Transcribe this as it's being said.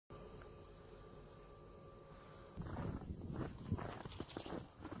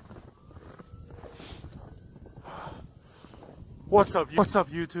What's up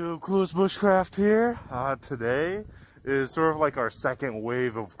YouTube? Clueless Bushcraft here. Today is sort of like our second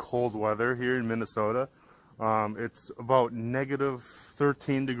wave of cold weather here in Minnesota. It's about negative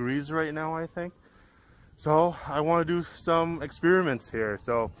 13 degrees right now, I think. So I want to do some experiments here.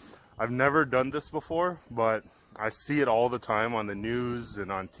 So I've never done this before, but I see it all the time on the news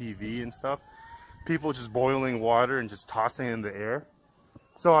and on TV and stuff. People just boiling water and just tossing it in the air.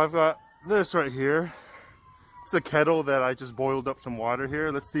 So I've got this right here. It's a kettle that I just boiled up some water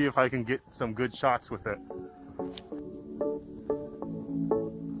here. Let's see if I can get some good shots with it.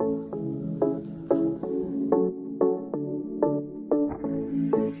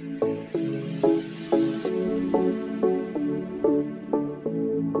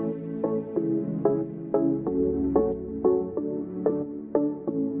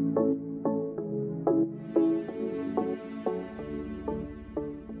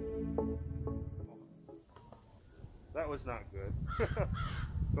 That was not good.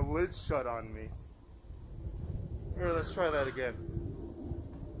 The lid shut on me. Here, let's try that again.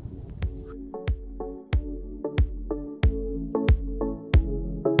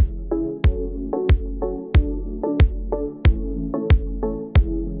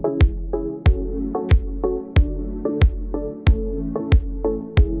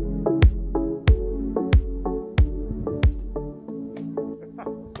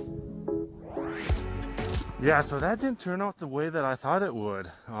 Yeah, so that didn't turn out the way that I thought it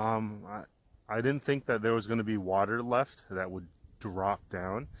would. I didn't think that there was going to be water left that would drop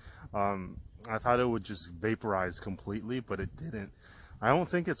down. I thought it would just vaporize completely, but it didn't. I don't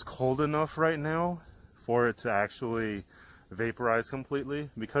think it's cold enough right now for it to actually vaporize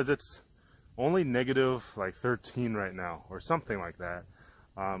completely, because it's only negative like 13 right now or something like that.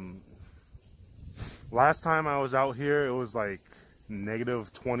 Last time I was out here, it was like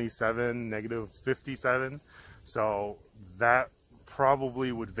negative 27, negative 57, so that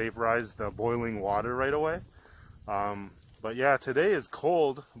probably would vaporize the boiling water right away. But yeah, today is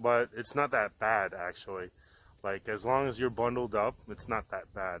cold, but it's not that bad actually. Like, as long as you're bundled up, it's not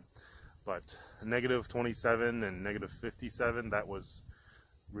that bad. But negative 27 and negative 57, that was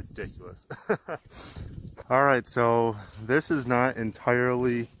ridiculous. Alright, so this is not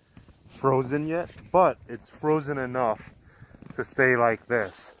entirely frozen yet, but it's frozen enough to stay like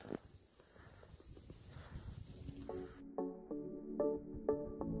this.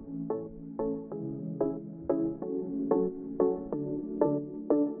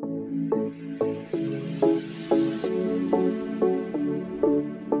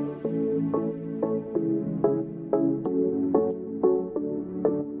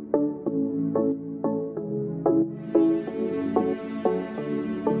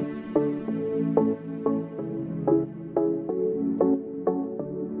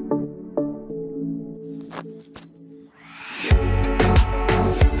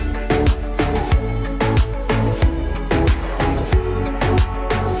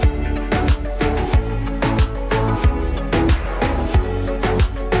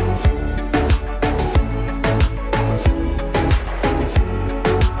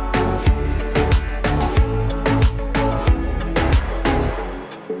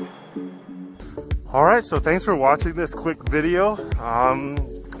 Alright, so thanks for watching this quick video.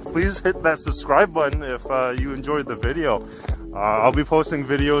 Please hit that subscribe button if you enjoyed the video. I'll be posting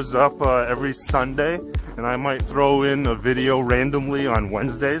videos up every Sunday, and I might throw in a video randomly on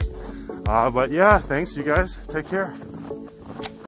Wednesdays. But yeah, thanks you guys. Take care.